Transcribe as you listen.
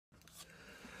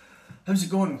How's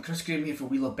it going? Chris Graham here for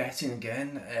Wheeler Betting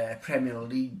again. Premier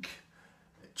League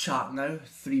chat now.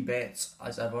 3 bets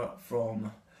as ever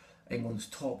from England's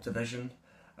top division.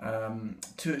 2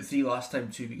 out of 3 last time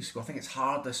 2 weeks ago. I think it's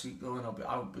hard this week though, and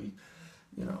I'll be,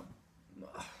 you know,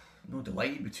 no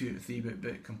delighted with 2 out of 3,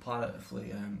 but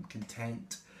comparatively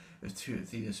content with 2 out of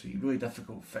 3 this week. Really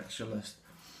difficult fixture list,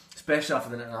 especially after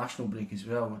the international break as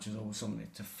well, which is always something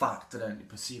to factor into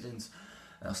proceedings.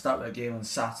 I'll start with a game on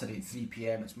Saturday at 3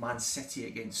 p.m. It's Man City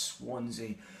against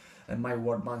Swansea. And my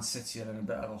word, Man City are in a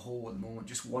bit of a hole at the moment.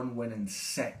 Just 1 win in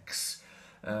 6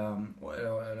 in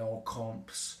all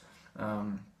comps.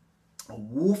 A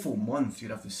woeful month,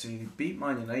 you'd have to say. They beat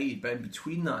Man United, but in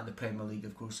between that in the Premier League,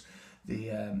 of course,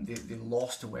 they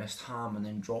lost to West Ham and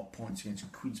then dropped points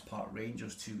against Queen's Park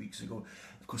Rangers 2 weeks ago.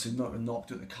 Of course, they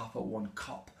knocked out the Capital One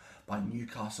Cup by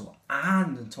Newcastle,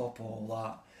 and on top of all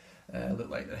that, look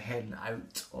like they're heading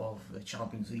out of the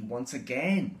Champions League once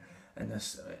again in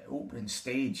this opening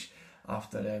stage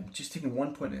after just taking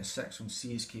 1 point out of 6 from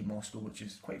CSK Moscow, which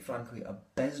is quite frankly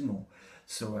abysmal.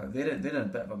 So they're in a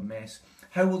bit of a mess.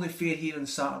 How will they fare here on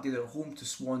Saturday? They're home to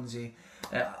Swansea.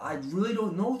 I really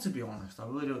don't know, to be honest. I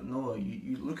really don't know.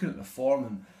 You're looking at the form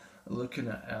and looking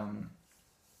at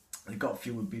the gut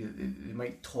feel would be that they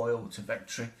might toil to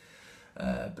victory.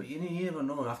 But you never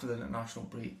know. After the international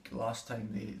break last time,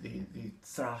 they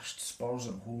thrashed Spurs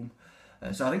at home.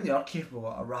 So I think they are capable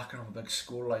of racking up a big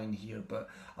scoreline here, but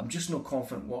I'm just not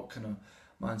confident what kind of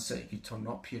Man City could turn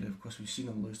up here. Of course, we've seen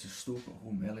them lose to Stoke at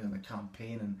home earlier in the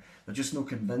campaign, and they're just no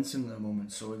convincing at the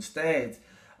moment. So instead,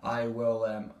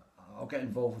 I'll get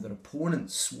involved with their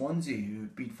opponents, Swansea, who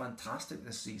have been fantastic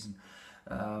this season.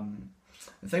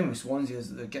 The thing with Swansea is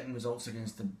that they're getting results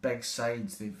against the big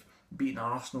sides. They've beaten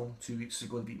Arsenal 2 weeks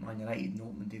ago. They beat Man United in the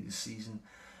opening day of the season.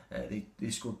 They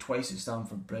scored twice at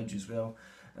Stamford Bridge as well.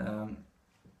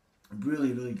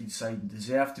 Really good side and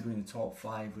deserve to be in the top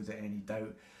 5 without any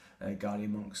doubt. Gary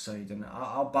Monk's side, and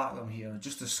I'll back them here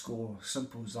just to score.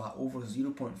 Simple as that. Over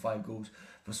 0.5 goals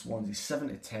for Swansea,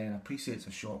 7-10. I appreciate it's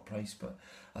a short price, but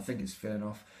I think it's fair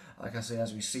enough. Like I say,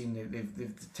 as we've seen, they've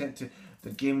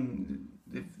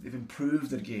improved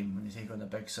their game when they take on the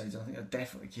big sides. And I think they're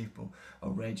definitely capable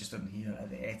of registering here at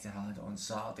the Etihad on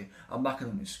Saturday. I'm backing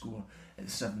them to score at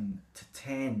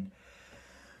 7-10.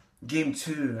 Game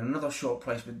 2, another short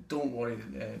price, but don't worry,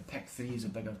 pick 3 is a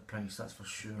bigger price, that's for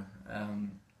sure.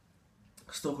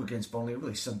 Stoke against Burnley,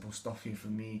 really simple stuff here for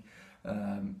me.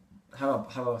 How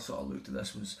I sort of looked at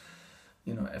this was,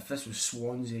 if this was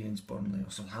Swansea against Burnley or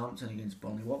Southampton against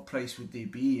Burnley, what price would they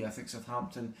be? I think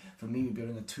Southampton for me would be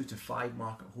around the 2 to 5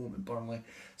 mark at home at Burnley.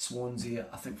 Swansea,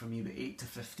 I think for me, about 8 to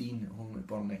 15 at home at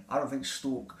Burnley. I don't think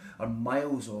Stoke are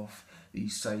miles off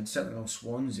these sides, certainly not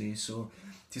Swansea. So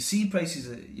to see prices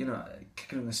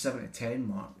kicking in the 7 to 10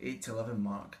 mark, 8 to 11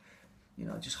 mark,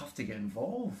 I just have to get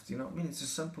involved. You know what I mean? It's as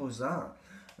simple as that.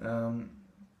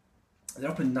 They're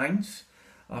up in 9th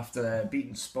after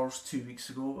beating Spurs 2 weeks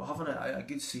ago, having a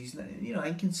good season.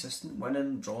 Inconsistent,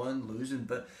 winning, drawing, losing,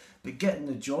 but getting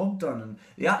the job done. And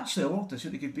they actually worked this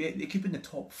out. They could be in the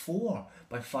top 4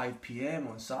 by 5 p.m.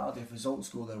 on Saturday if results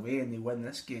go their way and they win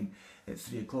this game at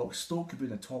 3 o'clock. Stoke could be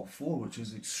in the top 4, which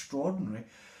is extraordinary.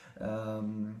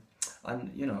 And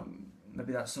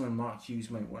maybe that's something Mark Hughes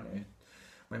might want to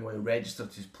register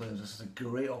to his players. This is a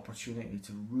great opportunity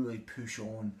to really push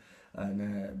on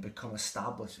and become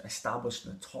established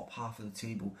in the top half of the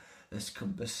table this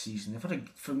season. They've had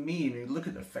for me, when you look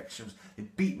at their fixtures,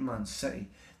 they've beaten Man City,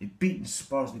 they've beaten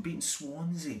Spurs, they've beaten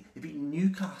Swansea, they've beaten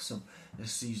Newcastle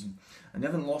this season, and they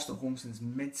haven't lost at home since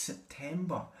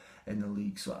mid-September in the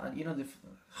league. So they've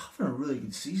having a really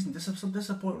good season. Some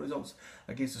disappointing results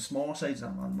against the smaller sides,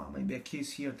 and that might be a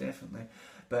case here definitely.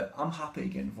 But I'm happy to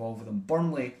get involved with them.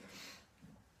 Burnley,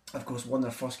 of course, won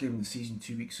their first game of the season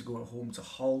 2 weeks ago at home to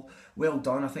Hull. Well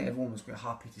done. I think everyone was quite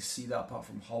happy to see that, apart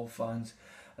from Hull fans.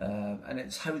 And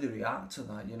it's how they react to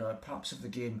that. Perhaps if the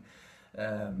game,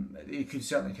 you could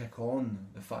certainly kick on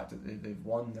the fact that they've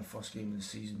won their first game of the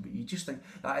season. But you just think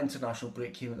that international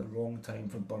break came at the wrong time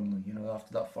for Burnley.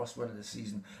 After that first win of the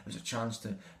season, it was a chance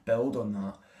to build on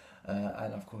that.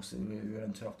 And of course, we were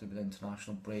interrupted with the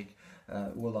international break.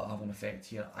 Will that have an effect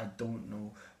here? I don't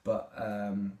know. But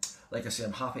like I say,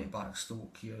 I'm happy to back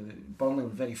Stoke here. Burnley were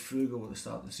very frugal at the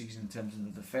start of the season in terms of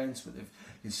the defence, but they've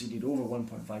conceded over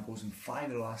 1.5 goals in 5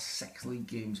 of the last 6 league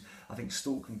games. I think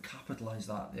Stoke can capitalise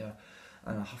that there,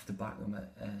 and I have to back them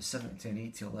at 7 to 10,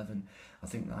 8 to 11. I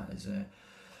think that is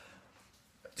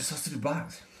just has to be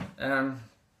backed.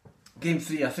 Game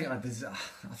 3, I think I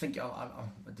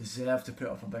deserve to put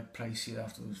up a big price here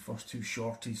after those first 2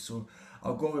 shorties, so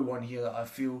I'll go with one here that I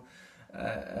feel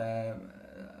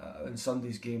in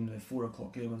Sunday's game, the 4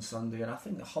 o'clock game on Sunday, and I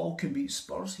think that Hull can beat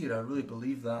Spurs here. I really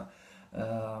believe that.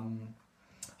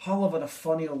 Hull have had a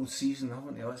funny old season,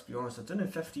 haven't they? Let's be honest. They're down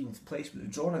in 15th place, but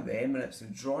they've drawn at the Emirates,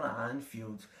 they've drawn at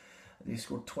Anfield. They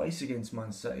scored twice against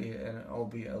Man City, and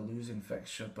albeit a losing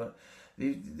fixture. But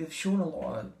they've shown a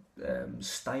lot of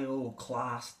style,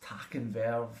 class, tack and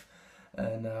verve,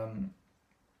 and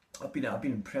I've been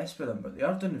impressed with them. But they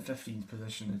are down in 15th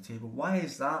position in the table. Why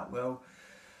is that? Well,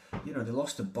 you know, they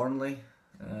lost to Burnley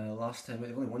last time.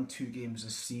 They've only won 2 games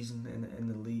this season in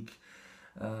the league,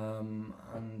 and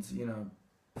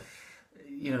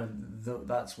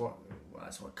that's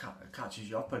what catches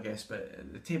you up, I guess.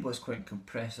 But the table is quite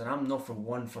compressed, and I'm not for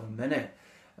a minute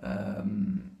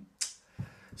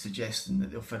suggesting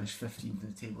that they'll finish 15th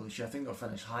in the table this year. I think they'll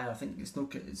finish higher. I think it's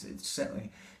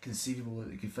certainly conceivable that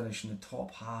they could finish in the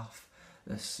top half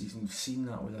this season. We've seen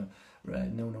that with a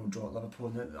 0-0 draw at Liverpool.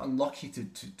 And they're unlucky to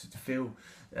fail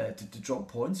to drop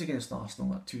points against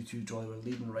Arsenal. That 2-2 draw, they were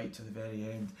leading right to the very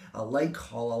end. I like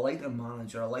Hull. I like their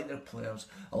manager. I like their players.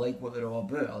 I like what they're all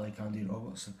about. I like Andy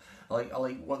Robertson. I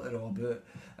like what they're all about.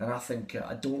 And I think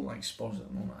I don't like Spurs at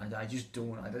the moment. I just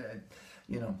don't.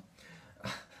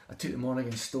 I took them on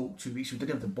against Stoke 2 weeks. We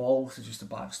didn't have the balls to just to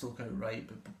back Stoke outright,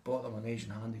 but bought them an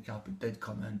Asian handicap. It did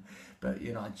come in, but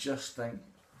I just think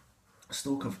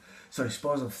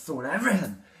Spurs have thrown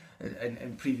everything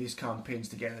in previous campaigns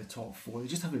to get in the top 4. They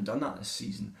just haven't done that this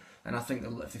season, and I think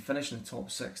that if they finish in the top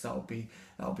 6, that'll be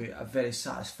a very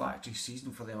satisfactory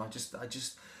season for them. I just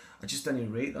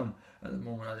didn't rate them at the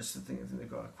moment. I think they've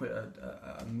got quite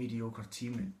a mediocre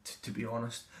team, to be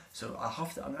honest. So I'm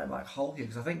going to back Hull here,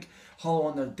 because I think Hull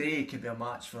on their day could be a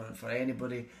match for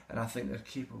anybody, and I think they're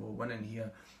capable of winning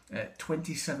here.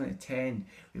 27-10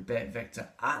 we bet Victor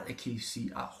at the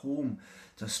KC at home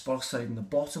to a Spurs side in the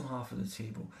bottom half of the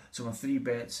table. So my 3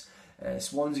 bets: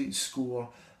 Swansea to score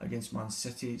against Man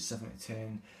City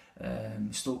 7-10,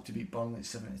 Stoke to beat Burnley at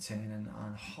 7-10,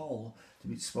 and Hull to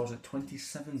beat Spurs at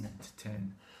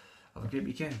 27-10. Have a great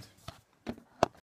weekend.